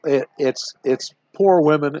It's poor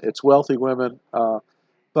women, it's wealthy women,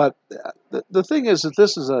 but the thing is that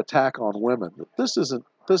this is an attack on women. This isn't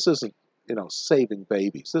saving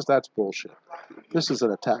babies. That's bullshit. This is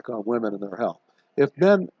an attack on women and their health. If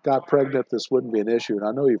men got pregnant, this wouldn't be an issue, and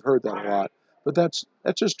I know you've heard that a lot, but that's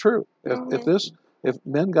just true. If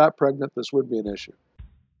men got pregnant, this would be an issue.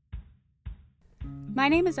 My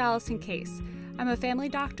name is Allison Case. I'm a family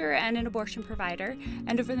doctor and an abortion provider,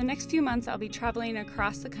 and over the next few months I'll be traveling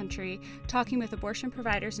across the country talking with abortion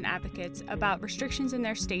providers and advocates about restrictions in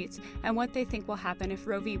their states and what they think will happen if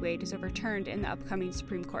Roe v. Wade is overturned in the upcoming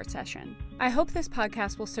Supreme Court session. I hope this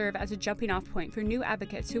podcast will serve as a jumping-off point for new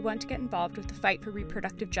advocates who want to get involved with the fight for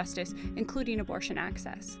reproductive justice, including abortion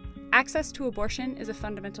access. Access to abortion is a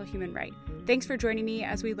fundamental human right. Thanks for joining me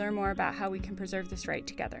as we learn more about how we can preserve this right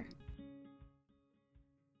together.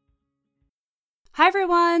 Hi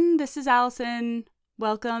everyone, this is Allison.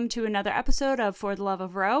 Welcome to another episode of For the Love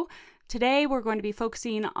of Roe. Today we're going to be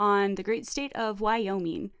focusing on the great state of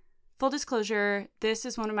Wyoming. Full disclosure, this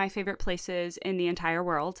is one of my favorite places in the entire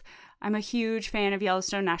world. I'm a huge fan of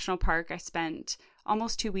Yellowstone National Park. I spent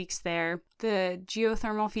almost 2 weeks there. The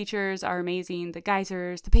geothermal features are amazing. The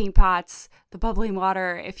geysers, the paint pots, the bubbling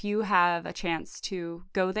water. If you have a chance to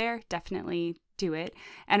go there, definitely do it.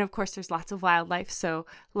 And of course, there's lots of wildlife, so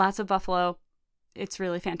lots of buffalo. It's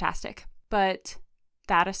really fantastic. But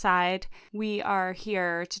that aside, we are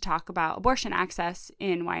here to talk about abortion access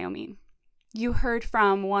in Wyoming. You heard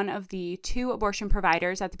from one of the two abortion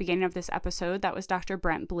providers at the beginning of this episode. That was Dr.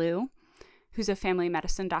 Brent Blue, who's a family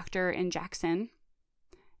medicine doctor in Jackson.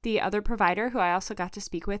 The other provider who I also got to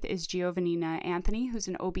speak with is Giovannina Anthony, who's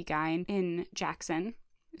an OB-GYN in Jackson.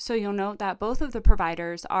 So you'll note that both of the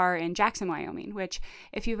providers are in Jackson, Wyoming, which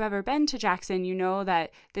if you've ever been to Jackson, you know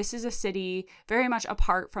that this is a city very much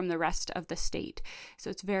apart from the rest of the state. So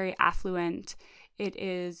it's very affluent. It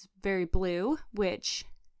is very blue, which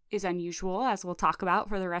is unusual, as we'll talk about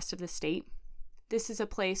for the rest of the state. This is a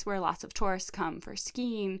place where lots of tourists come for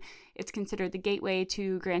skiing. It's considered the gateway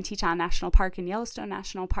to Grand Teton National Park and Yellowstone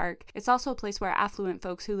National Park. It's also a place where affluent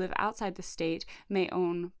folks who live outside the state may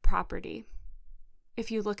own property. If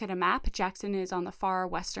you look at a map, Jackson is on the far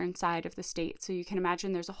western side of the state, so you can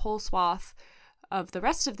imagine there's a whole swath of the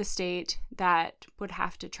rest of the state that would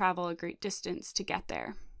have to travel a great distance to get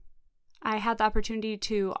there. I had the opportunity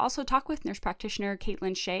to also talk with nurse practitioner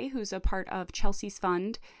Caitlin Shea, who's a part of Chelsea's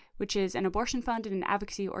Fund, which is an abortion fund and an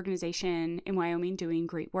advocacy organization in Wyoming doing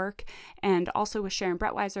great work, and also with Sharon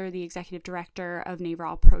Brettweiser, the executive director of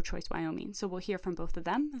NARAL Pro-Choice Wyoming. So we'll hear from both of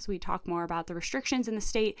them as we talk more about the restrictions in the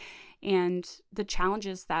state and the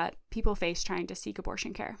challenges that people face trying to seek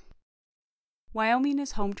abortion care. Wyoming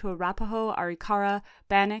is home to Arapaho, Arikara,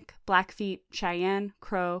 Bannock, Blackfeet, Cheyenne,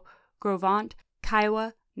 Crow, Gros Ventre,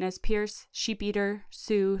 Kiowa, Nez Perce, Sheepeater,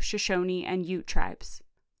 Sioux, Shoshone, and Ute tribes.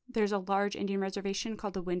 There's a large Indian reservation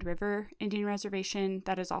called the Wind River Indian Reservation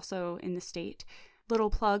that is also in the state. Little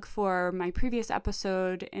plug for my previous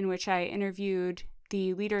episode in which I interviewed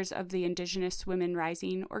the leaders of the Indigenous Women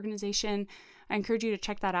Rising organization. I encourage you to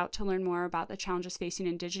check that out to learn more about the challenges facing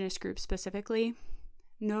Indigenous groups specifically.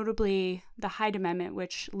 Notably, the Hyde Amendment,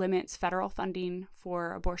 which limits federal funding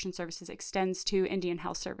for abortion services, extends to Indian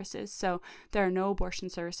health services. So there are no abortion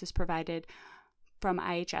services provided from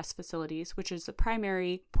IHS facilities, which is the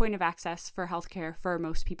primary point of access for healthcare for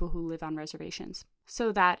most people who live on reservations.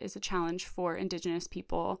 So that is a challenge for Indigenous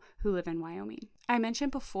people who live in Wyoming. I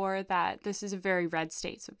mentioned before that this is a very red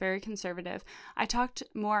state, so very conservative. I talked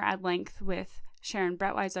more at length with Sharon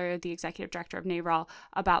Brettweiser, the executive director of NARAL,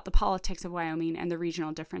 about the politics of Wyoming and the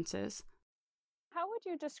regional differences. How would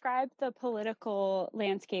you describe the political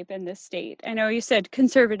landscape in this state? I know you said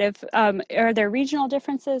conservative. Are there regional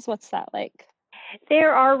differences? What's that like?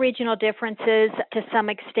 There are regional differences to some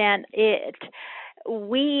extent.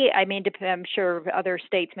 I'm sure other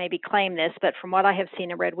states maybe claim this, but from what I have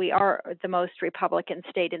seen and read, we are the most Republican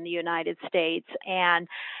state in the United States. And,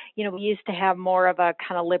 we used to have more of a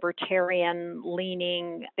kind of libertarian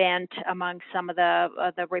leaning bent among some of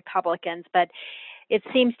the Republicans, but it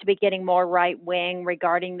seems to be getting more right-wing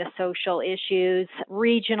regarding the social issues.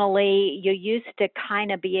 Regionally, you used to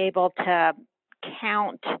kind of be able to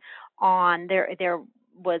count on there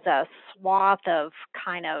was a swath of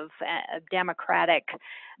kind of Democratic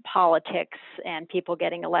politics and people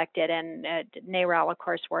getting elected. And NARAL, of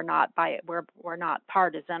course, we're not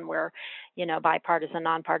partisan. We're, bipartisan,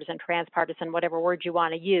 nonpartisan, transpartisan, whatever word you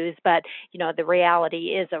want to use. But the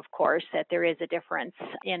reality is, of course, that there is a difference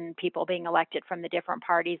in people being elected from the different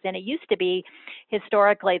parties. And it used to be,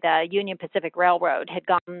 historically, the Union Pacific Railroad had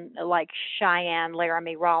gone like Cheyenne,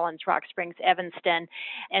 Laramie, Rawlins, Rock Springs, Evanston,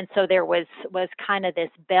 and so there was kind of this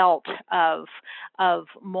belt of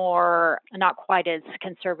more, not quite as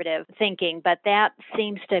conservative thinking, but that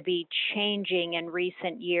seems to be changing in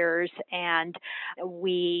recent years, and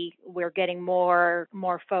we're getting more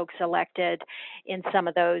folks elected in some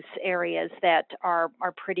of those areas that are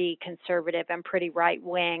pretty conservative and pretty right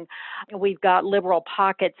wing. We've got liberal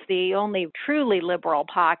pockets. The only truly liberal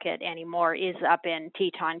pocket anymore is up in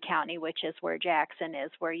Teton County, which is where Jackson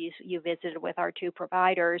is, where you visited with our two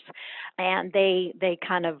providers, and they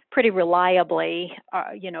kind of pretty reliably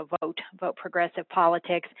vote progressive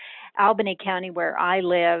politics. Albany County, where I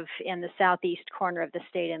live in the southeast corner of the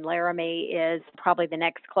state in Laramie, is probably the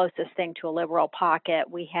next closest thing to a liberal pocket.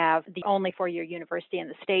 We have the only four-year university in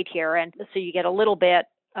the state here, and so you get a little bit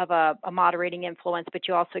of a moderating influence, but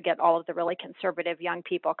you also get all of the really conservative young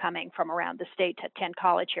people coming from around the state to attend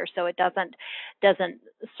college here. So it doesn't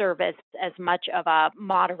serve as much of a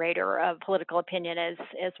moderator of political opinion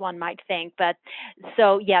as one might think. But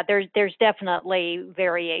so yeah, there's definitely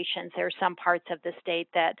variations. There's some parts of the state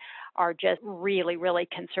that are just really, really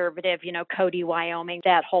conservative. Cody, Wyoming,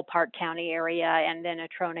 that whole Park County area, and then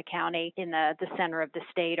Atrona County in the center of the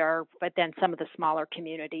state but then some of the smaller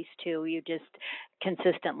communities too. You just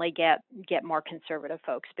consistently get more conservative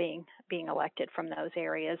folks being elected from those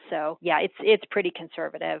areas. So yeah, it's pretty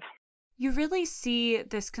conservative. You really see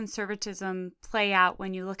this conservatism play out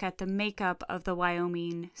when you look at the makeup of the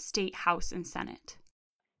Wyoming State House and Senate.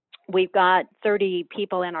 We've got 30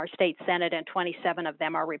 people in our state Senate, and 27 of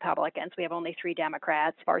them are Republicans. We have only 3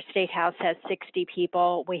 Democrats. Our state House has 60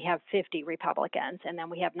 people. We have 50 Republicans, and then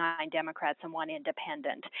we have 9 Democrats and 1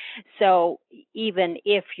 independent. So even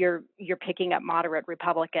if you're picking up moderate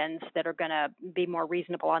Republicans that are going to be more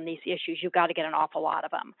reasonable on these issues, you've got to get an awful lot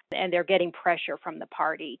of them. And they're getting pressure from the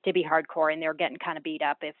party to be hardcore, and they're getting kind of beat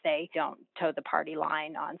up if they don't toe the party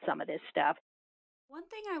line on some of this stuff. One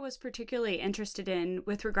thing I was particularly interested in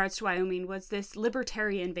with regards to Wyoming was this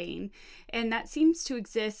libertarian vein, and that seems to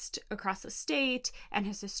exist across the state and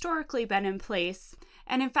has historically been in place.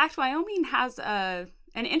 And in fact, Wyoming has an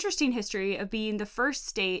interesting history of being the first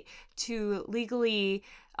state to legally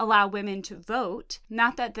allow women to vote.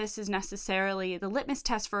 Not that this is necessarily the litmus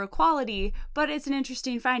test for equality, but it's an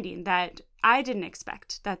interesting finding that I didn't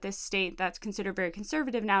expect that this state that's considered very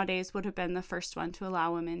conservative nowadays would have been the first one to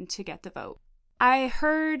allow women to get the vote. I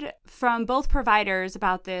heard from both providers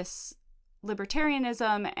about this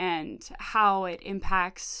libertarianism and how it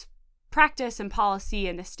impacts practice and policy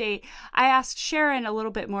in the state. I asked Sharon a little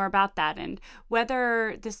bit more about that and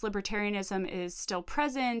whether this libertarianism is still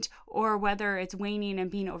present or whether it's waning and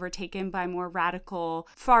being overtaken by more radical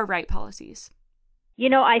far-right policies.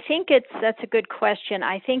 I think that's a good question.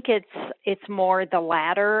 I think it's more the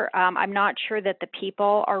latter. I'm not sure that the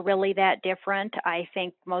people are really that different. I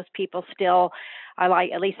think most people still, I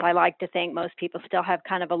like to think most people still have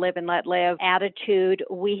kind of a live and let live attitude.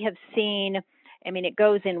 We have seen, it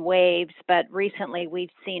goes in waves, but recently we've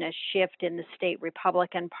seen a shift in the state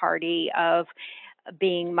Republican Party of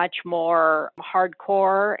being much more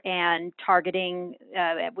hardcore and targeting,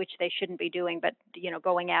 which they shouldn't be doing, but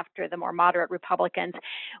going after the more moderate Republicans.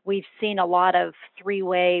 We've seen a lot of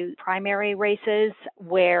 3-way primary races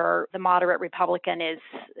where the moderate Republican is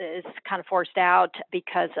kind of forced out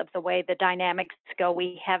because of the way the dynamics go.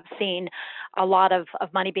 We have seen a lot of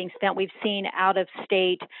money being spent. We've seen out of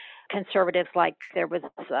state conservatives, like there was,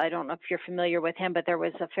 I don't know if you're familiar with him, but there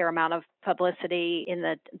was a fair amount of publicity in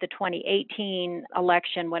the 2018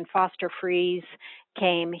 election when Foster Freeze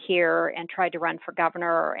came here and tried to run for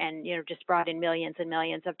governor and, just brought in millions and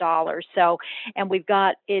millions of dollars. So, and we've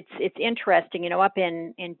got, it's interesting, up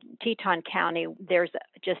in Teton County, there's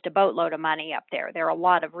just a boatload of money up there. There are a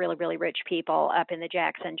lot of really, really rich people up in the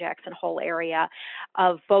Jackson Hole area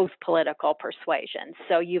of both political persuasions.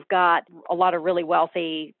 So you've got a lot of really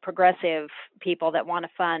wealthy progressive people that want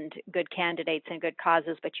to fund good candidates and good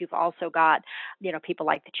causes, but you've also got, people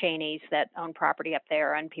like the Cheneys that own property up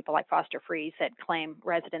there and people like Foster Freeze that claim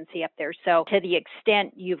residency up there. So to the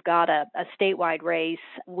extent you've got a statewide race,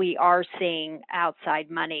 we are seeing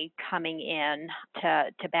outside money coming in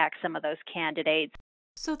to back some of those candidates.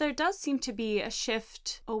 So there does seem to be a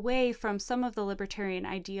shift away from some of the libertarian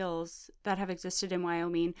ideals that have existed in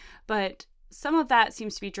Wyoming, but Some of that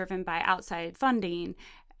seems to be driven by outside funding,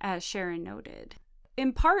 as Sharon noted.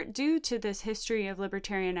 In part due to this history of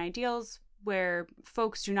libertarian ideals, where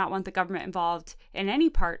folks do not want the government involved in any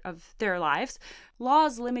part of their lives,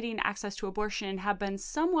 laws limiting access to abortion have been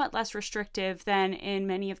somewhat less restrictive than in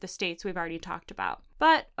many of the states we've already talked about.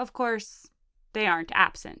 But, of course, they aren't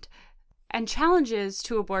absent. And challenges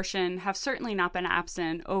to abortion have certainly not been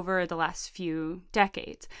absent over the last few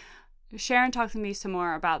decades. Sharon talked to me some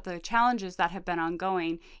more about the challenges that have been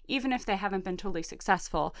ongoing, even if they haven't been totally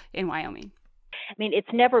successful in Wyoming. I mean,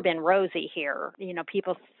 it's never been rosy here.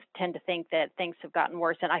 People tend to think that things have gotten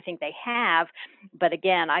worse, and I think they have. But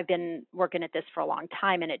again, I've been working at this for a long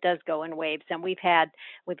time, and it does go in waves. And we've had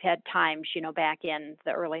times, back in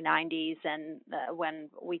the early 90s, and when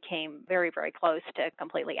we came very, very close to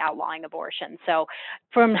completely outlawing abortion. So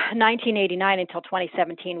from 1989 until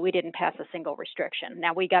 2017, we didn't pass a single restriction.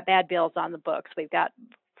 Now, we got bad bills on the books. We've got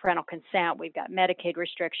parental consent, we've got Medicaid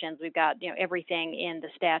restrictions, we've got everything in the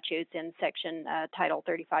statutes. In section Title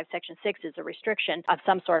 35, Section 6 is a restriction of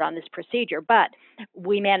some sort on this procedure, but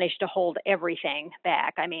we managed to hold everything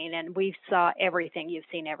back. I mean, and we saw everything you've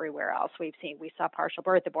seen everywhere else. We saw partial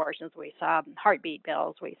birth abortions, we saw heartbeat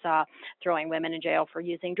bills, we saw throwing women in jail for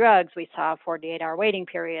using drugs, we saw 48-hour waiting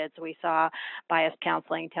periods, we saw biased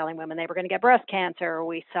counseling telling women they were going to get breast cancer,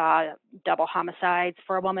 we saw double homicides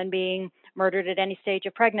for a woman being murdered at any stage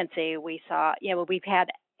of pregnancy. We saw, we've had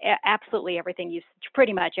absolutely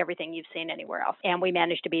pretty much everything you've seen anywhere else. And we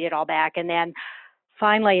managed to beat it all back. And then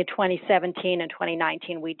finally in 2017 and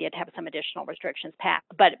 2019, we did have some additional restrictions passed,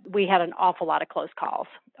 but we had an awful lot of close calls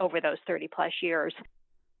over those 30 plus years.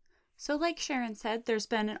 So like Sharon said, there's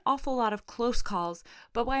been an awful lot of close calls,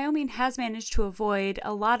 but Wyoming has managed to avoid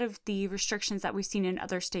a lot of the restrictions that we've seen in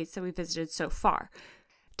other states that we visited so far.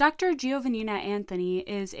 Dr. Giovannina Anthony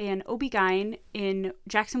is an OB-GYN in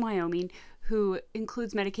Jackson, Wyoming, who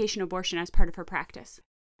includes medication abortion as part of her practice.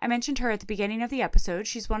 I mentioned her at the beginning of the episode.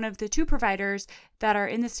 She's one of the 2 providers that are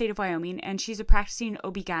in the state of Wyoming, and she's a practicing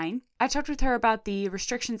OB-GYN. I talked with her about the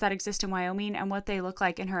restrictions that exist in Wyoming and what they look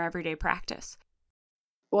like in her everyday practice.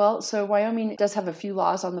 Well, so Wyoming does have a few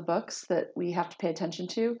laws on the books that we have to pay attention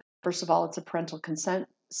to. First of all, it's a parental consent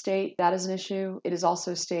state. That is an issue. It is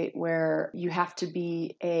also a state where you have to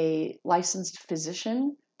be a licensed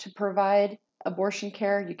physician to provide abortion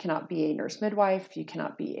care. You cannot be a nurse midwife. You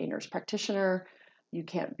cannot be a nurse practitioner. You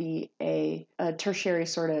can't be a tertiary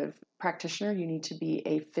sort of practitioner. You need to be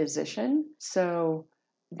a physician. So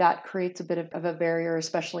that creates a bit of a barrier,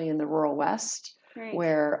 especially in the rural West, right,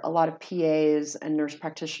 where a lot of PAs and nurse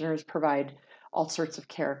practitioners provide all sorts of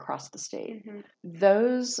care across the state. Mm-hmm.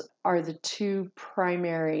 Those are the 2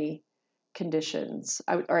 primary conditions,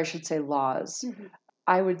 or I should say laws. Mm-hmm.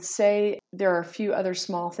 I would say there are a few other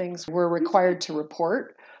small things. We're required to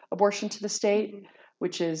report abortion to the state, mm-hmm,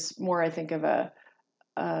 which is more, I think, of a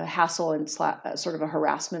hassle and sort of a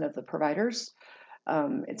harassment of the providers.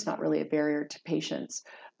 It's not really a barrier to patients.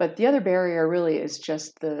 But the other barrier really is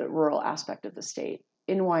just the rural aspect of the state.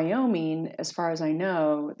 In Wyoming, as far as I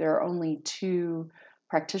know, there are only 2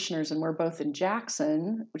 practitioners, and we're both in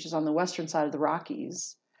Jackson, which is on the western side of the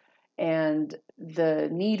Rockies. And the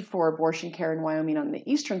need for abortion care in Wyoming on the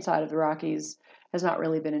eastern side of the Rockies has not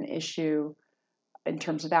really been an issue in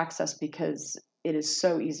terms of access because it is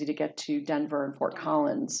so easy to get to Denver and Fort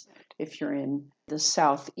Collins if you're in the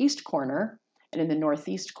southeast corner. And in the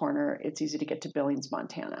northeast corner, it's easy to get to Billings,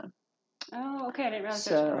 Montana. Oh, okay. I didn't realize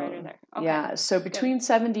there's a provider there. Okay. Yeah. So between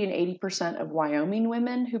 70 and 80% of Wyoming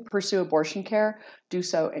women who pursue abortion care do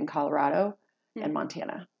so in Colorado and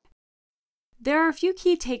Montana. There are a few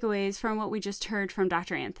key takeaways from what we just heard from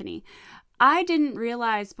Dr. Anthony. I didn't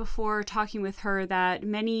realize before talking with her that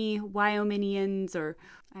many Wyomingians, or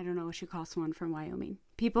I don't know what you call someone from Wyoming,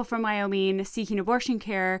 people from Wyoming seeking abortion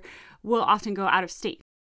care will often go out of state.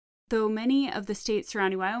 Though many of the states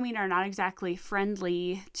surrounding Wyoming are not exactly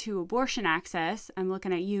friendly to abortion access, I'm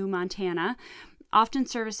looking at you, Montana, often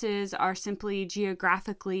services are simply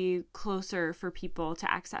geographically closer for people to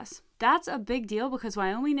access. That's a big deal because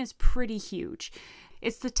Wyoming is pretty huge.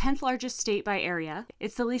 It's the 10th largest state by area.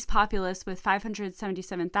 It's the least populous with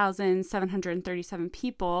 577,737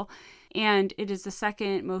 people, and it is the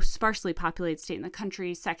second most sparsely populated state in the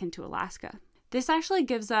country, second to Alaska. This actually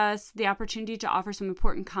gives us the opportunity to offer some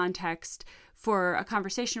important context for a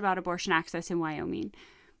conversation about abortion access in Wyoming.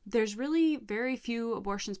 There's really very few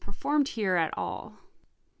abortions performed here at all.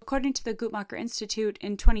 According to the Guttmacher Institute,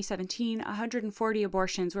 in 2017, 140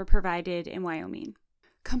 abortions were provided in Wyoming.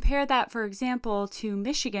 Compare that, for example, to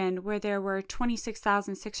Michigan, where there were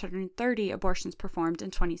 26,630 abortions performed in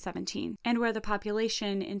 2017, and where the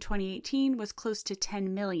population in 2018 was close to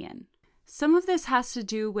 10 million. Some of this has to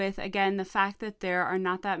do with, again, the fact that there are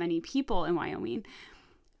not that many people in Wyoming.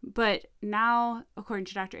 But now, according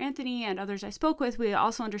to Dr. Anthony and others I spoke with, we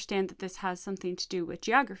also understand that this has something to do with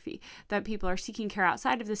geography, that people are seeking care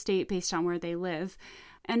outside of the state based on where they live.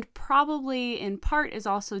 And probably in part is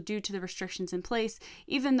also due to the restrictions in place.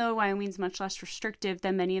 Even though Wyoming's much less restrictive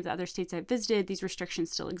than many of the other states I've visited, these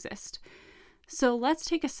restrictions still exist. So let's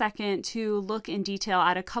take a second to look in detail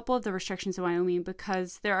at a couple of the restrictions in Wyoming,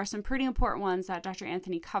 because there are some pretty important ones that Dr.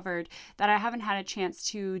 Anthony covered that I haven't had a chance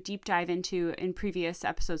to deep dive into in previous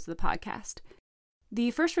episodes of the podcast.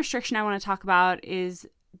 The first restriction I want to talk about is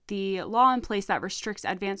the law in place that restricts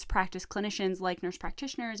advanced practice clinicians like nurse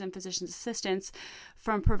practitioners and physician's assistants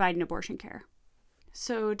from providing abortion care.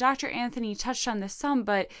 So Dr. Anthony touched on this some,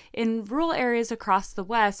 but in rural areas across the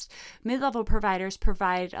West, mid-level providers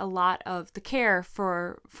provide a lot of the care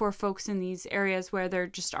for folks in these areas where there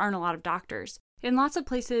just aren't a lot of doctors. In lots of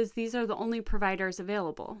places, these are the only providers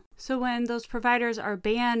available. So when those providers are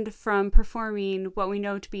banned from performing what we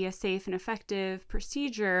know to be a safe and effective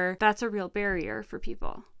procedure, that's a real barrier for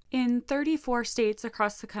people. In 34 states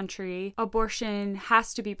across the country, abortion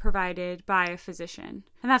has to be provided by a physician.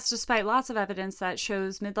 And that's despite lots of evidence that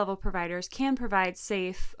shows mid-level providers can provide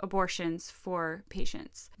safe abortions for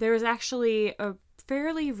patients. There was actually a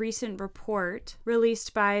fairly recent report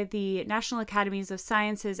released by the National Academies of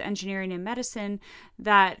Sciences, Engineering, and Medicine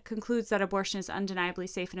that concludes that abortion is undeniably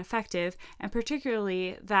safe and effective, and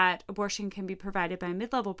particularly that abortion can be provided by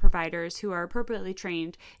mid-level providers who are appropriately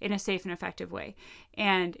trained in a safe and effective way.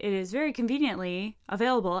 And it is very conveniently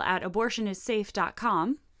available at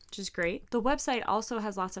abortionissafe.com. which is great. The website also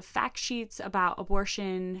has lots of fact sheets about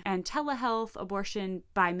abortion and telehealth, abortion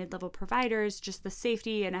by mid-level providers, just the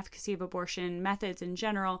safety and efficacy of abortion methods in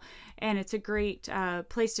general, and it's a great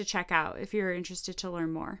place to check out if you're interested to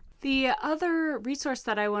learn more. The other resource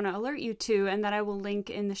that I want to alert you to, and that I will link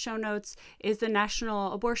in the show notes, is the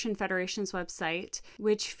National Abortion Federation's website,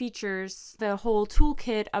 which features the whole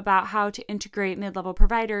toolkit about how to integrate mid-level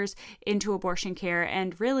providers into abortion care,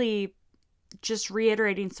 and really just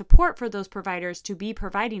reiterating support for those providers to be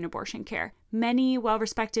providing abortion care. Many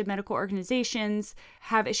well-respected medical organizations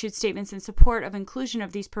have issued statements in support of inclusion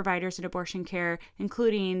of these providers in abortion care,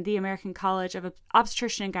 including the American College of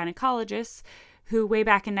Obstetricians and Gynecologists, who way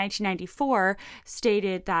back in 1994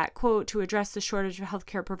 stated that, quote, to address the shortage of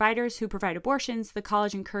healthcare providers who provide abortions, the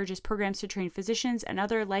college encourages programs to train physicians and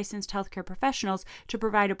other licensed healthcare professionals to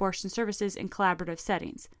provide abortion services in collaborative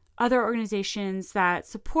settings. Other organizations that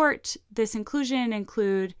support this inclusion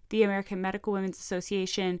include the American Medical Women's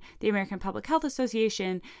Association, the American Public Health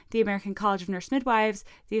Association, the American College of Nurse Midwives,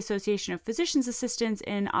 the Association of Physicians Assistants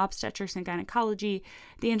in Obstetrics and Gynecology,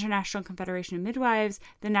 the International Confederation of Midwives,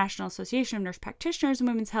 the National Association of Nurse Practitioners in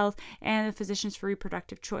Women's Health, and the Physicians for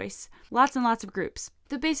Reproductive Choice. Lots and lots of groups.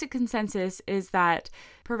 The basic consensus is that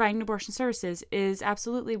providing abortion services is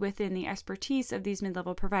absolutely within the expertise of these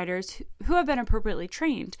mid-level providers who have been appropriately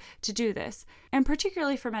trained to do this, and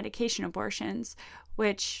particularly for medication abortions,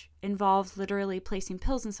 which involve literally placing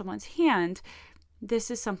pills in someone's hand.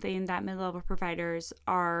 This is something that mid-level providers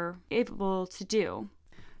are able to do.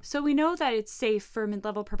 So we know that it's safe for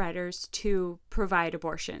mid-level providers to provide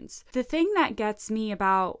abortions. The thing that gets me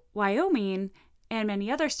about Wyoming and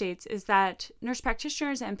many other states is that nurse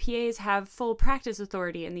practitioners and PAs have full practice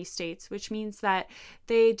authority in these states, which means that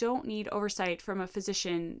they don't need oversight from a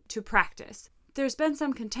physician to practice. There's been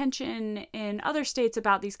some contention in other states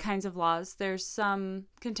about these kinds of laws. There's some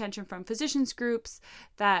contention from physicians groups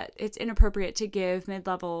that it's inappropriate to give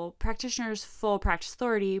mid-level practitioners full practice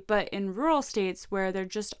authority, but in rural states where there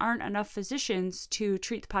just aren't enough physicians to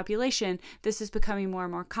treat the population, this is becoming more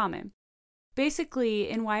and more common. Basically,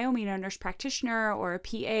 in Wyoming, a nurse practitioner or a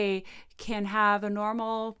PA can have a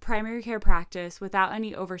normal primary care practice without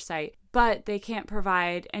any oversight, but they can't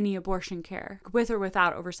provide any abortion care with or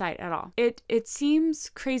without oversight at all. It seems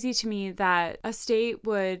crazy to me that a state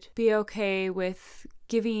would be okay with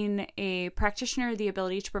giving a practitioner the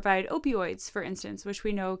ability to provide opioids, for instance, which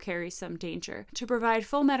we know carries some danger, to provide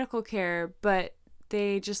full medical care, but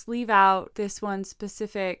they just leave out this one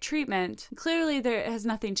specific treatment. Clearly, there has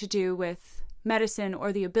nothing to do with medicine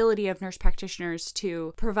or the ability of nurse practitioners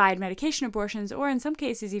to provide medication abortions, or in some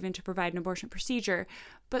cases even to provide an abortion procedure.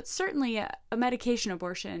 But certainly a medication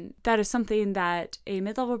abortion, that is something that a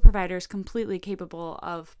mid-level provider is completely capable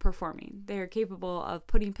of performing. They are capable of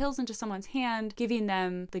putting pills into someone's hand, giving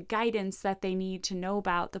them the guidance that they need to know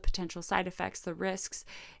about the potential side effects, the risks,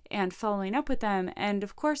 and following up with them. And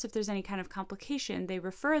of course, if there's any kind of complication, they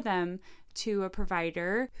refer them to a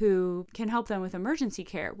provider who can help them with emergency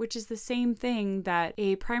care, which is the same thing that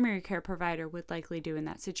a primary care provider would likely do in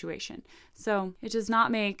that situation. So it does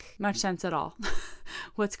not make much sense at all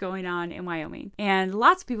what's going on in Wyoming. And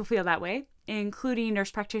lots of people feel that way, including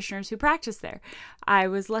nurse practitioners who practice there. I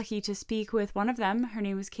was lucky to speak with one of them. Her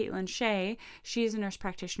name is Caitlin Shea. She is a nurse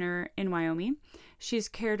practitioner in Wyoming. She's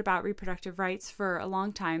cared about reproductive rights for a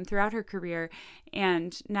long time throughout her career,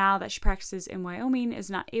 and now that she practices in Wyoming,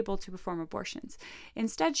 is not able to perform abortions.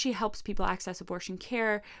 Instead, she helps people access abortion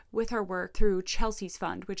care with her work through Chelsea's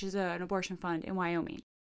Fund, which is an abortion fund in Wyoming.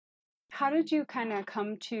 How did you kind of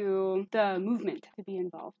come to the movement to be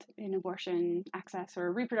involved in abortion access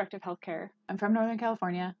or reproductive health care? I'm from Northern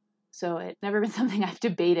California, so it's never been something I've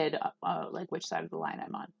debated, like which side of the line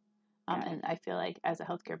I'm on. And I feel like as a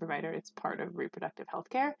healthcare provider, it's part of reproductive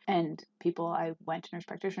healthcare. And people I went to nurse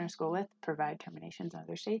practitioner school with provide terminations in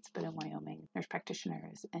other states, but in Wyoming, nurse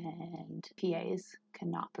practitioners and PAs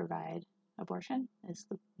cannot provide abortion. It's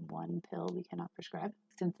the one pill we cannot prescribe.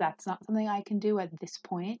 Since that's not something I can do at this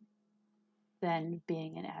point, then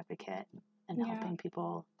being an advocate and helping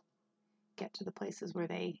people get to the places where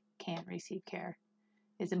they can receive care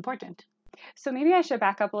is important. So maybe I should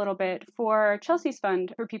back up a little bit. For Chelsea's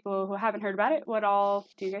Fund, for people who haven't heard about it, what all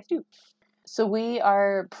do you guys do? So we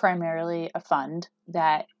are primarily a fund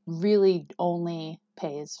that really only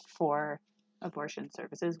pays for abortion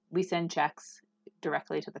services. We send checks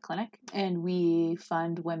directly to the clinic, and we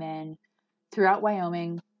fund women throughout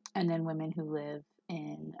Wyoming and then women who live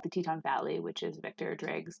in the Teton Valley, which is Victor,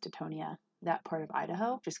 Driggs, Teutonia, that part of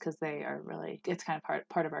Idaho, just because they are really, it's kind of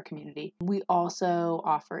part of our community. We also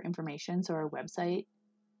offer information, so our website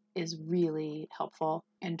is really helpful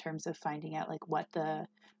in terms of finding out like what the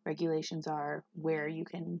regulations are, where you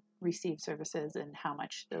can receive services and how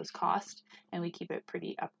much those cost, and we keep it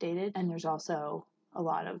pretty updated. And there's also a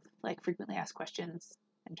lot of like frequently asked questions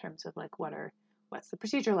in terms of like what's the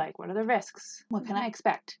procedure like, what are the risks, what can I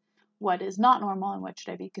expect, what is not normal, and what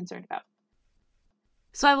should I be concerned about.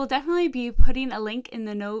 So I will definitely be putting a link in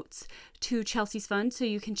the notes to Chelsea's Fund so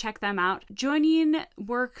you can check them out. Joining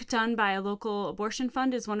work done by a local abortion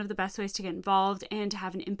fund is one of the best ways to get involved and to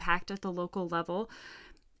have an impact at the local level.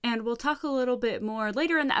 And we'll talk a little bit more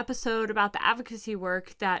later in the episode about the advocacy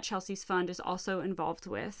work that Chelsea's Fund is also involved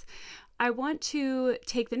with. I want to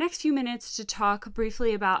take the next few minutes to talk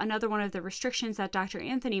briefly about another one of the restrictions that Dr.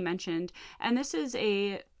 Anthony mentioned, and this is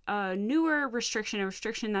a newer restriction, a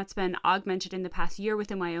restriction that's been augmented in the past year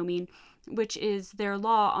within Wyoming, which is their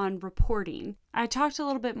law on reporting. I talked a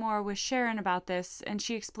little bit more with Sharon about this, and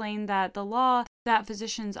she explained that the law that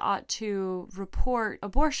physicians ought to report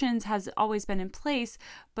abortions has always been in place,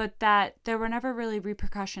 but that there were never really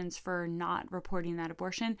repercussions for not reporting that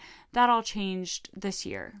abortion. That all changed this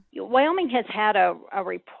year. Wyoming has had a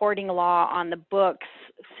reporting law on the books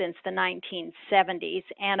since the 1970s,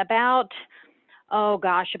 and about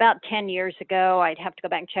 10 years ago, I'd have to go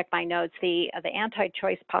back and check my notes, the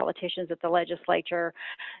anti-choice politicians at the legislature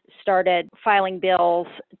started filing bills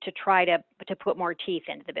to try to put more teeth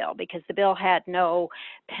into the bill, because the bill had no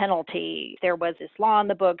penalty. There was this law on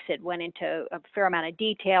the books. It went into a fair amount of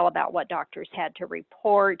detail about what doctors had to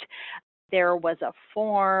report. There was a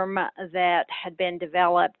form that had been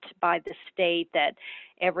developed by the state that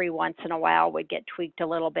every once in a while would get tweaked a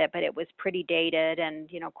little bit, but it was pretty dated and,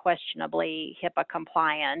 questionably HIPAA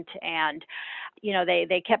compliant. And,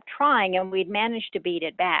 they kept trying, and we'd managed to beat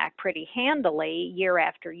it back pretty handily year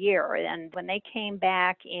after year. And when they came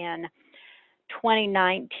back in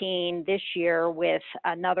 2019, this year, with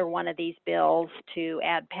another one of these bills to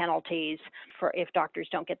add penalties for if doctors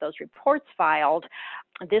don't get those reports filed,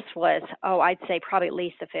 this was, I'd say probably at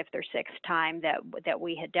least the fifth or sixth time that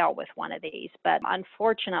we had dealt with one of these. But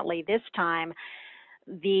unfortunately, this time,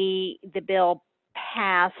 the bill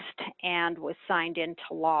passed and was signed into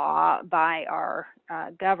law by our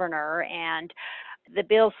governor, and the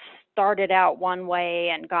bill started out one way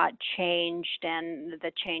and got changed, and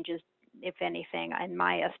the changes, if anything, in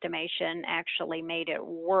my estimation, actually made it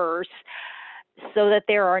worse, so that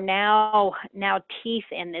there are now teeth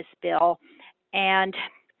in this bill. And,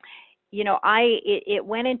 it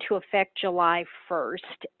went into effect July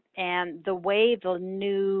 1st, and the way the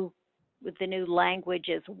new language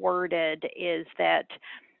is worded is that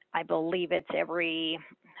I believe it's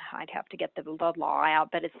I'd have to get the law out,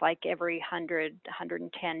 but it's like every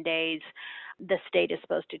 110 days, the state is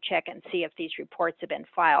supposed to check and see if these reports have been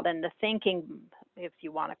filed. And the thinking, if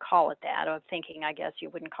you want to call it that, or thinking, I guess you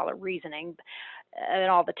wouldn't call it reasoning,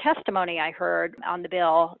 and all the testimony I heard on the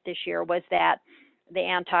bill this year was that the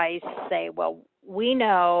antis say, well, we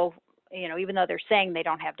know even though they're saying they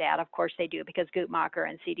don't have data, of course they do, because Guttmacher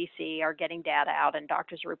and CDC are getting data out and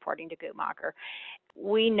doctors are reporting to Guttmacher.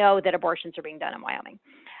 We know that abortions are being done in Wyoming.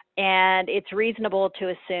 And it's reasonable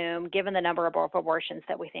to assume, given the number of abortions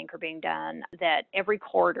that we think are being done, that every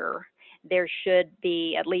quarter there should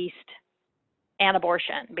be at least an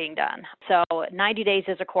abortion being done. So 90 days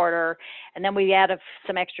is a quarter, and then we add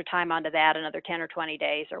some extra time onto that, another 10 or 20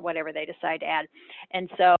 days or whatever they decide to add. And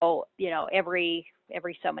so, every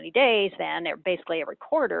so many days then, basically every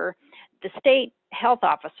quarter, the state health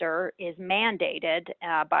officer is mandated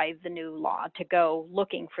by the new law to go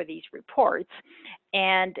looking for these reports.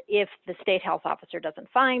 And if the state health officer doesn't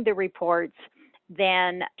find the reports,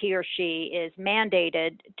 then he or she is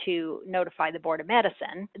mandated to notify the Board of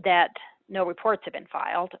Medicine that no reports have been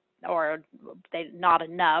filed, or they not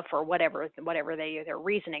enough, or whatever their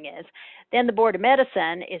reasoning is. Then the Board of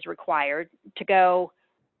Medicine is required to go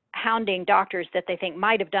hounding doctors that they think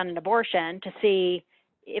might have done an abortion to see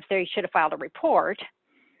if they should have filed a report.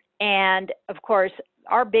 And of course,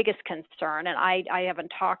 our biggest concern, and I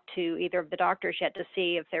haven't talked to either of the doctors yet to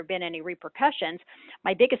see if there have been any repercussions,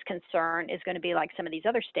 my biggest concern is going to be like some of these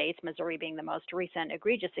other states, Missouri being the most recent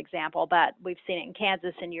egregious example, but we've seen it in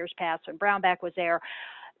Kansas in years past when Brownback was there,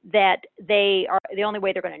 that they are the only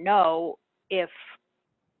way they're going to know if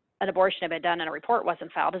an abortion had been done and a report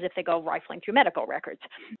wasn't filed is if they go rifling through medical records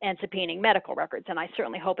and subpoenaing medical records. And I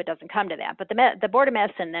certainly hope it doesn't come to that. But the Board of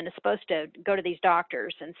Medicine then is supposed to go to these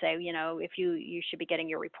doctors and say, if you should be getting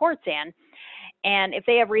your reports in. And if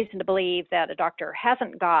they have reason to believe that a doctor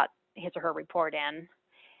hasn't got his or her report in,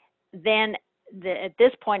 then at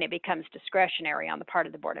this point it becomes discretionary on the part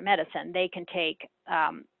of the Board of Medicine. They can take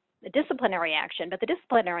the disciplinary action, but the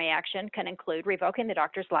disciplinary action can include revoking the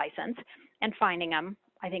doctor's license and fining them.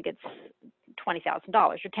 I think it's $20,000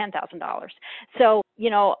 or $10,000. So,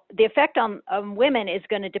 the effect on women is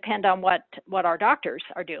going to depend on what our doctors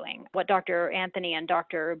are doing, what Dr. Anthony and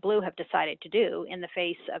Dr. Blue have decided to do in the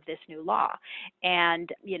face of this new law.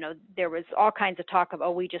 And, there was all kinds of talk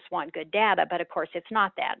of, we just want good data, but of course it's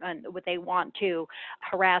not that. And they want to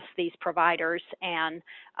harass these providers and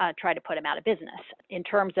try to put them out of business. In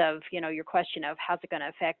terms of, your question of how's it going to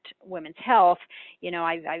affect women's health,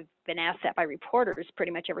 I've been asked that by reporters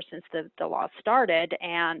pretty much ever since the law started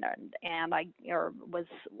and was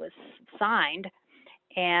signed.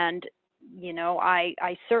 And,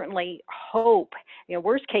 I certainly hope,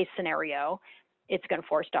 worst case scenario, it's going to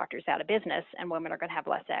force doctors out of business and women are going to have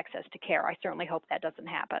less access to care. I certainly hope that doesn't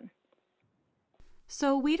happen.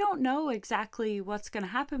 So we don't know exactly what's going to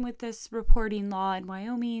happen with this reporting law in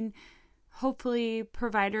Wyoming. Hopefully,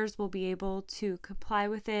 providers will be able to comply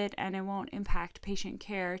with it and it won't impact patient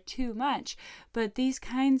care too much. But these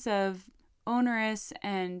kinds of onerous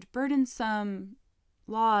and burdensome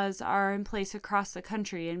laws are in place across the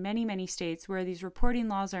country in many, many states where these reporting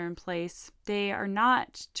laws are in place. They are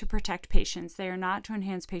not to protect patients. They are not to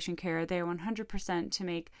enhance patient care. They are 100% to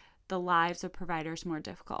make the lives of providers more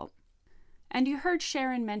difficult. And you heard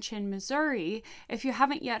Sharon mention Missouri. If you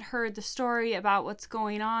haven't yet heard the story about what's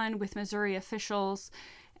going on with Missouri officials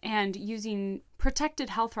and using protected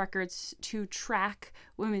health records to track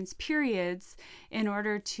women's periods in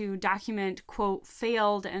order to document, quote,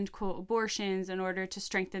 failed, end quote, abortions in order to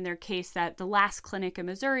strengthen their case that the last clinic in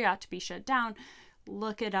Missouri ought to be shut down,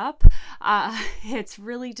 look it up. It's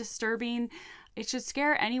really disturbing. It should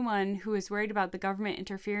scare anyone who is worried about the government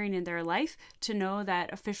interfering in their life to know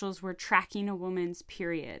that officials were tracking a woman's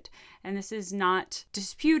period. And this is not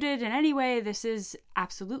disputed in any way. This is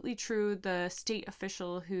absolutely true. The state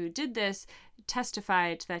official who did this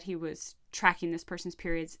testified that he was tracking this person's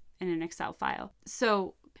periods in an Excel file.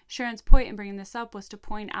 So Sharon's point in bringing this up was to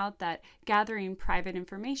point out that gathering private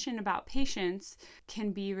information about patients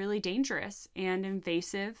can be really dangerous and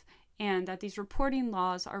invasive, and that these reporting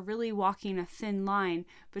laws are really walking a thin line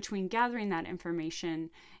between gathering that information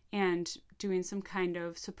and doing some kind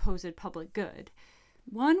of supposed public good.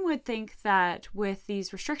 One would think that with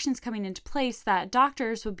these restrictions coming into place that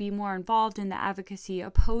doctors would be more involved in the advocacy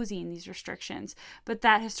opposing these restrictions, but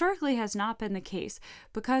that historically has not been the case.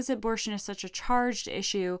 Because abortion is such a charged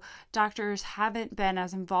issue, doctors haven't been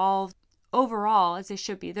as involved overall as they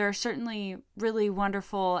should be. There are certainly really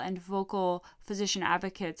wonderful and vocal physician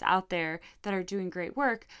advocates out there that are doing great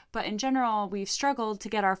work, but in general, we've struggled to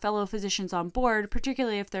get our fellow physicians on board,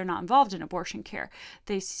 particularly if they're not involved in abortion care.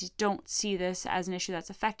 They don't see this as an issue that's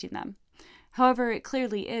affecting them. However, it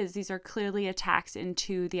clearly is. These are clearly attacks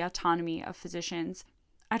into the autonomy of physicians.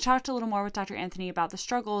 I talked a little more with Dr. Anthony about the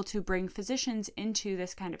struggle to bring physicians into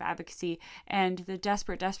this kind of advocacy and the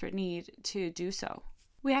desperate need to do so.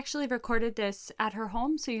 We actually recorded this at her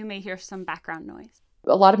home, so you may hear some background noise.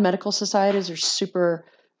 A lot of medical societies are super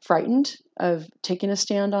frightened of taking a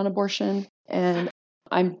stand on abortion. And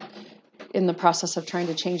I'm in the process of trying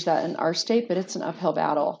to change that in our state, but it's an uphill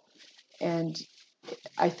battle. And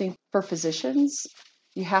I think for physicians,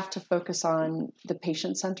 you have to focus on the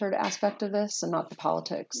patient-centered aspect of this and not the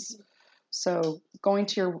politics. So going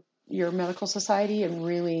to your medical society and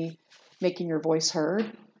really making your voice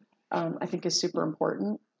heard, I think is super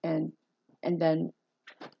important. And then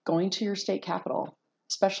going to your state capital,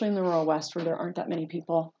 especially in the rural West where there aren't that many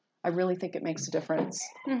people, I really think it makes a difference.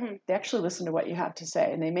 Mm-hmm. They actually listen to what you have to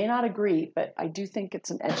say, and they may not agree, but I do think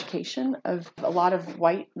it's an education of a lot of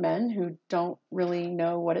white men who don't really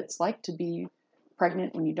know what it's like to be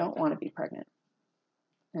pregnant when you don't want to be pregnant.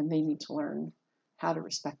 And they need to learn how to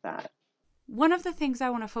respect that. One of the things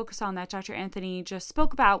I want to focus on that Dr. Anthony just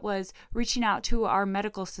spoke about was reaching out to our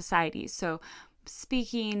medical societies. So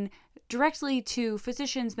speaking directly to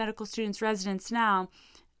physicians, medical students, residents now,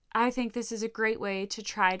 I think this is a great way to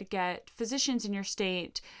try to get physicians in your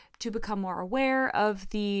state to become more aware of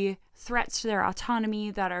the threats to their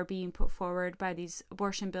autonomy that are being put forward by these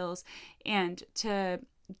abortion bills, and to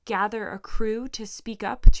gather a crew to speak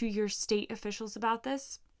up to your state officials about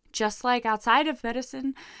this. Just like outside of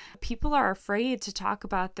medicine, people are afraid to talk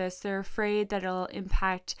about this. They're afraid that it'll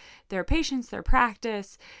impact their patients, their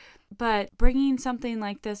practice. But bringing something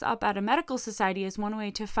like this up at a medical society is one way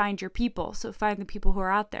to find your people. So find the people who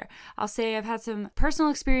are out there. I'll say I've had some personal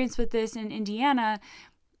experience with this in Indiana.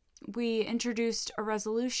 We introduced a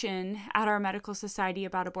resolution at our medical society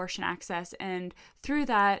about abortion access. And through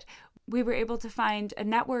that, we were able to find a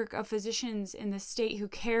network of physicians in the state who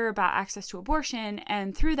care about access to abortion.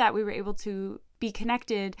 And through that, we were able to be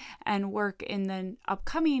connected and work in the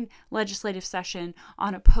upcoming legislative session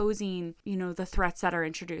on opposing, the threats that are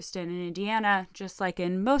introduced. And in Indiana, just like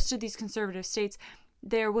in most of these conservative states,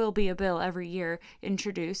 there will be a bill every year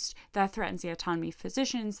introduced that threatens the autonomy of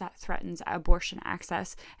physicians, that threatens abortion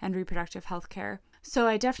access and reproductive health care. So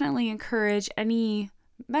I definitely encourage any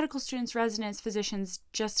medical students, residents, physicians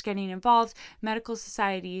just getting involved. Medical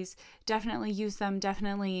societies, definitely use them,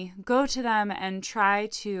 definitely go to them and try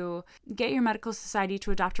to get your medical society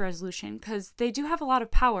to adopt a resolution, because they do have a lot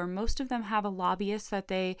of power. Most of them have a lobbyist that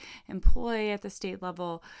they employ at the state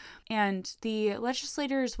level, and the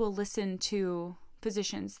legislators will listen to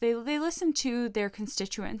physicians. They listen to their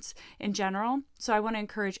constituents in general. So I want to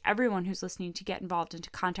encourage everyone who's listening to get involved and to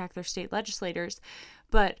contact their state legislators.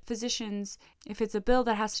 But physicians, if it's a bill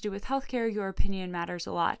that has to do with healthcare, your opinion matters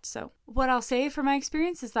a lot. So what I'll say from my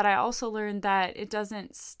experience is that I also learned that it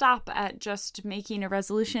doesn't stop at just making a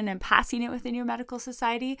resolution and passing it within your medical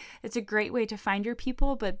society. It's a great way to find your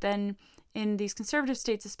people, but then in these conservative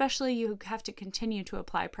states especially, you have to continue to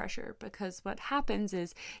apply pressure, because what happens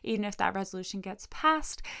is even if that resolution gets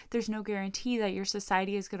passed, there's no guarantee that your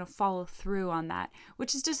society is going to follow through on that,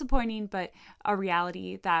 which is disappointing, but a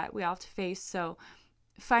reality that we all have to face. So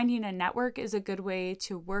finding a network is a good way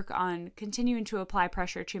to work on continuing to apply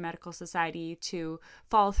pressure to medical society to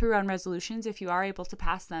follow through on resolutions if you are able to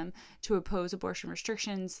pass them, to oppose abortion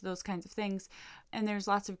restrictions, those kinds of things. And there's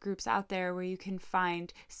lots of groups out there where you can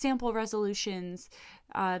find sample resolutions,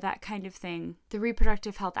 that kind of thing. The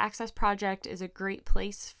Reproductive Health Access Project is a great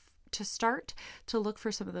place to start to look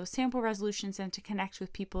for some of those sample resolutions and to connect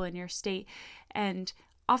with people in your state. And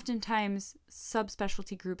oftentimes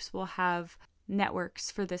subspecialty groups will have networks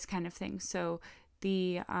for this kind of thing. So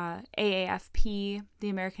the AAFP, the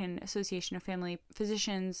American Association of Family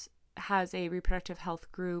Physicians, has a reproductive health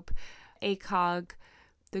group. ACOG,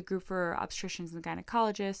 the group for obstetricians and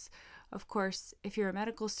gynecologists. Of course, if you're a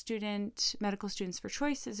medical student, Medical Students for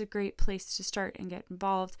Choice is a great place to start and get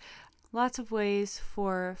involved. Lots of ways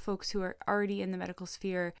for folks who are already in the medical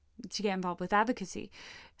sphere to get involved with advocacy.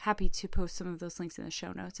 Happy to post some of those links in the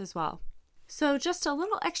show notes as well. So just a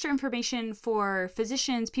little extra information for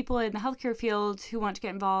physicians, people in the healthcare field who want to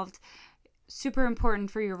get involved. Super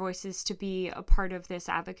important for your voices to be a part of this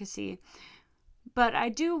advocacy. But I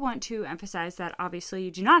do want to emphasize that obviously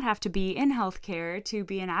you do not have to be in healthcare to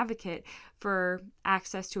be an advocate for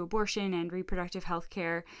access to abortion and reproductive health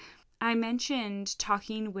care. I mentioned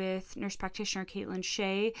talking with nurse practitioner Caitlin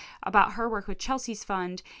Shea about her work with Chelsea's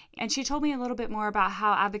Fund, and she told me a little bit more about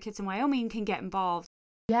how advocates in Wyoming can get involved.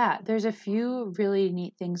 Yeah, there's a few really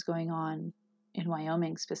neat things going on in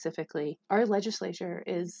Wyoming specifically. Our legislature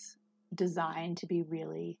is designed to be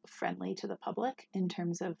really friendly to the public in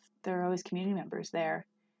terms of there are always community members there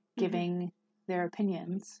giving their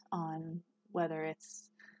opinions on whether it's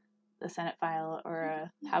the Senate file or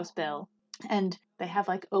a House bill. And they have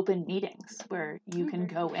like open meetings where you can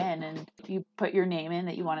go in and you put your name in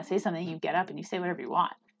that you want to say something, you get up and you say whatever you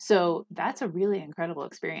want. So that's a really incredible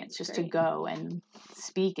experience, just to go and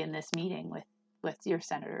speak in this meeting with your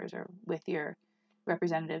senators or with your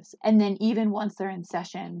representatives. And then even once they're in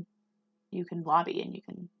session, you can lobby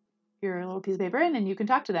and you're a little piece of paper in and you can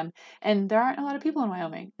talk to them. And there aren't a lot of people in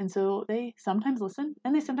Wyoming. And so they sometimes listen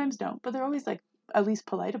and they sometimes don't, but they're always like at least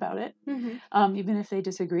polite about it, even if they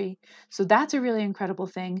disagree. So that's a really incredible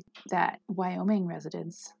thing that Wyoming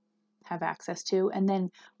residents have access to. And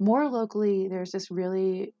then more locally, there's this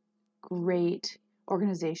really great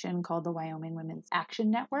organization called the Wyoming Women's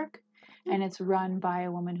Action Network. And it's run by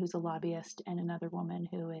a woman who's a lobbyist and another woman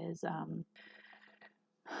who is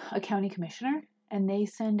a county commissioner. And they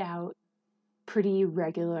send out pretty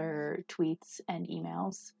regular tweets and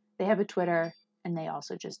emails. They have a Twitter, and they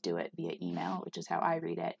also just do it via email, which is how I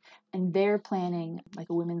read it. And they're planning like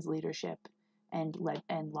a women's leadership and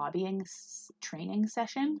lobbying training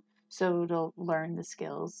session. So to learn the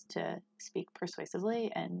skills to speak persuasively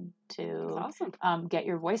and to get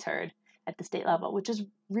your voice heard at the state level, which is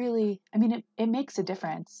really, I mean, it makes a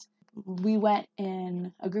difference.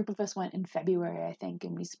 A group of us went in February, I think,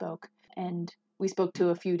 and we spoke to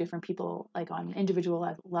a few different people, like on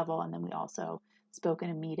individual level, and then we also spoke in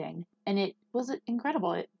a meeting. And it was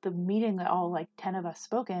incredible. The meeting that all like 10 of us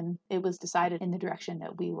spoke in, it was decided in the direction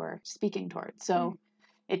that we were speaking towards. So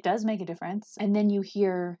it does make a difference. And then you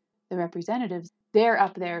hear the representatives, they're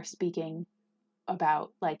up there speaking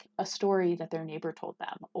about like a story that their neighbor told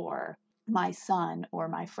them, or my son or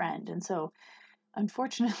my friend. And so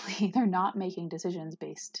unfortunately, they're not making decisions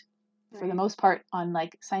based for the most part on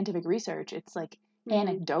like scientific research. It's like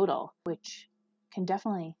anecdotal, which can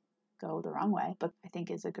definitely go the wrong way, but I think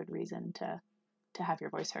is a good reason to have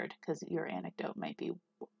your voice heard, because your anecdote might be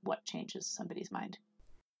what changes somebody's mind.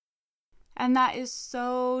 And that is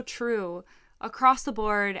so true. Across the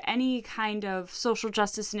board, any kind of social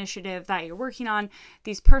justice initiative that you're working on,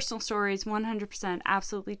 these personal stories 100%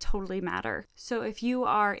 absolutely totally matter. So if you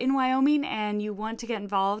are in Wyoming and you want to get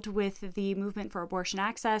involved with the movement for abortion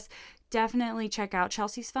access, definitely check out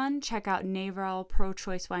Chelsea's Fund, check out NAVREL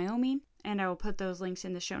Pro-Choice Wyoming, and I will put those links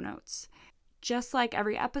in the show notes. Just like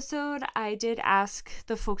every episode, I did ask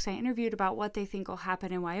the folks I interviewed about what they think will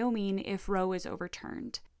happen in Wyoming if Roe is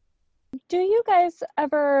overturned. Do you guys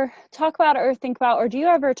ever talk about or think about, or do you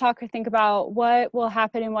ever talk or think about what will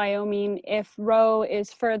happen in Wyoming if Roe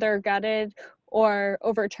is further gutted or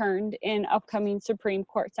overturned in upcoming Supreme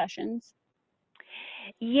Court sessions?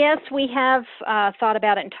 Yes, we have thought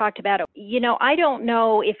about it and talked about it. You know, I don't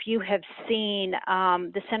know if you have seen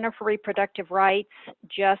the Center for Reproductive Rights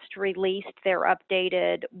just released their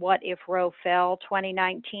updated What If Roe Fell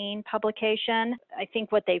 2019 publication. I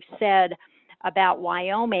think what they've said about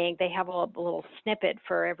Wyoming, they have a little snippet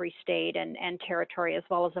for every state and territory, as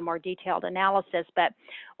well as a more detailed analysis. But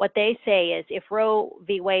what they say is if Roe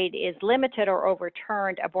v. Wade is limited or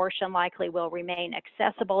overturned, abortion likely will remain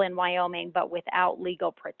accessible in Wyoming, but without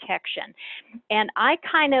legal protection. And I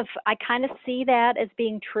kind of see that as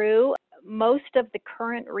being true. Most of the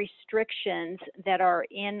current restrictions that are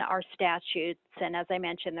in our statutes, and as I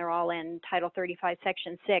mentioned, they're all in Title 35,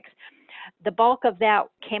 Section 6, the bulk of that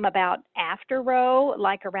came about after Roe,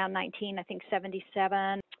 like around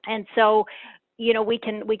 1977. And so, you know, we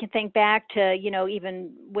can think back to, you know,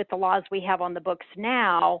 even with the laws we have on the books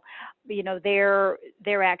now, you know, they're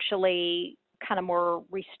actually kind of more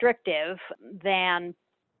restrictive than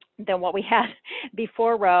what we had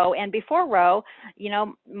before Roe. And before Roe, you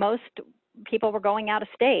know, most people were going out of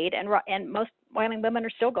state, and most Wyoming women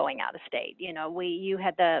are still going out of state. You know, you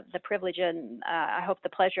had the privilege and I hope the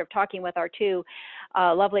pleasure of talking with our two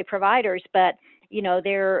lovely providers, but you know,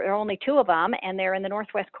 there are only two of them, and they're in the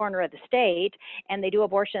northwest corner of the state, and they do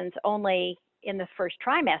abortions only in the first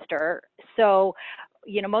trimester. So,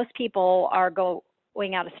 you know, most people are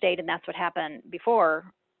going out of state, and that's what happened before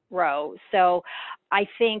Roe. So I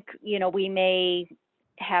think, you know, we may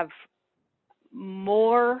have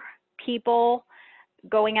more people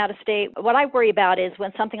going out of state. What I worry about is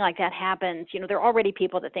when something like that happens, you know, there are already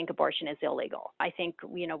people that think abortion is illegal. I think,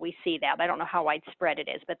 you know, we see that. I don't know how widespread it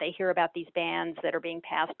is, but they hear about these bans that are being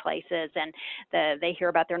passed places, and they hear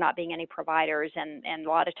about there not being any providers, and a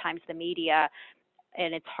lot of times the media,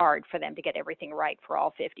 and it's hard for them to get everything right for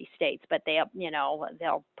all 50 states, but they'll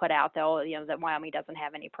put out, that Wyoming doesn't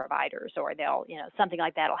have any providers, or something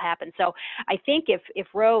like that'll happen. So I think if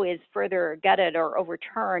Roe is further gutted or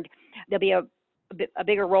overturned, there'll be a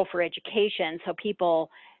bigger role for education, so people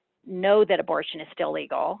know that abortion is still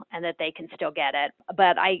legal and that they can still get it.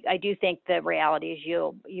 But I do think the reality is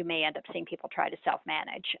you may end up seeing people try to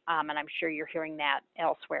self-manage, and I'm sure you're hearing that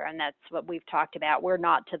elsewhere, and that's what we've talked about. We're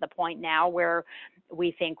not to the point now where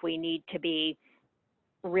we think we need to be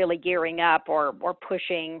really gearing up or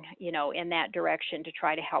pushing, in that direction to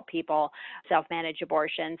try to help people self-manage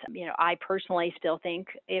abortions. I personally still think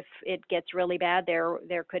if it gets really bad,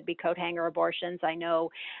 there could be coat hanger abortions. I know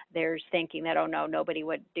there's thinking that, oh no, nobody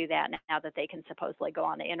would do that now that they can supposedly go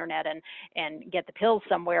on the internet and get the pills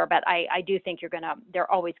somewhere. But I do think there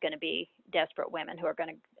are always going to be desperate women who are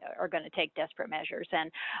going to take desperate measures,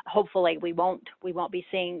 and hopefully we won't be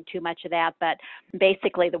seeing too much of that. But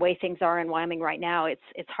basically, the way things are in Wyoming right now,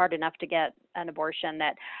 it's hard enough to get an abortion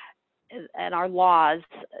and our laws,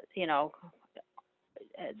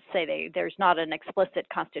 say there's not an explicit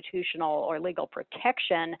constitutional or legal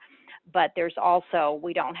protection, but there's also,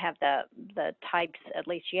 we don't have the types, at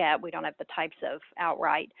least yet, we don't have the types of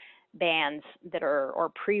outright bans that are, or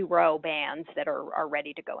pre-Roe bans that are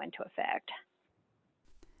ready to go into effect.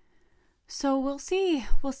 So we'll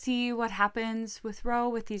see what happens with Roe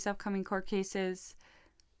with these upcoming court cases.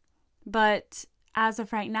 But as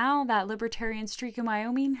of right now, that libertarian streak in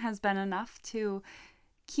Wyoming has been enough to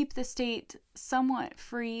keep the state somewhat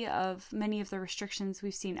free of many of the restrictions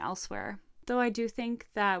we've seen elsewhere. Though I do think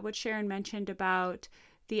that what Sharon mentioned about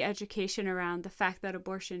the education around the fact that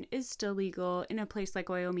abortion is still legal in a place like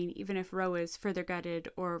Wyoming, even if Roe is further gutted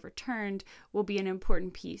or overturned, will be an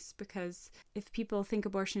important piece, because if people think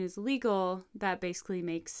abortion is legal, that basically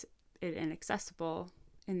makes it inaccessible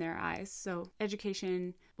in their eyes. So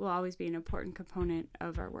education will always be an important component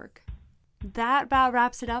of our work. That about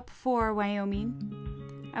wraps it up for Wyoming.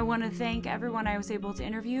 I want to thank everyone I was able to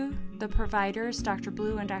interview, the providers, Dr.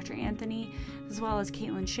 Blue and Dr. Anthony, as well as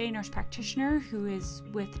Caitlin Shea, nurse practitioner, who is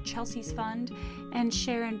with Chelsea's Fund, and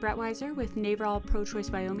Sharon Brettweiser with NAVRAL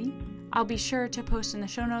Pro-Choice Wyoming. I'll be sure to post in the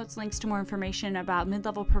show notes links to more information about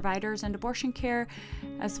mid-level providers and abortion care,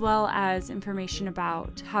 as well as information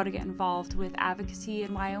about how to get involved with advocacy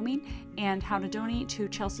in Wyoming and how to donate to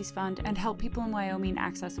Chelsea's Fund and help people in Wyoming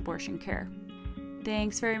access abortion care.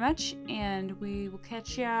 Thanks very much, and we will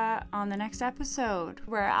catch ya on the next episode,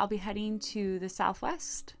 where I'll be heading to the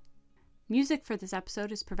Southwest. Music for this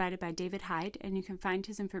episode is provided by David Hyde, and you can find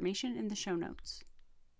his information in the show notes.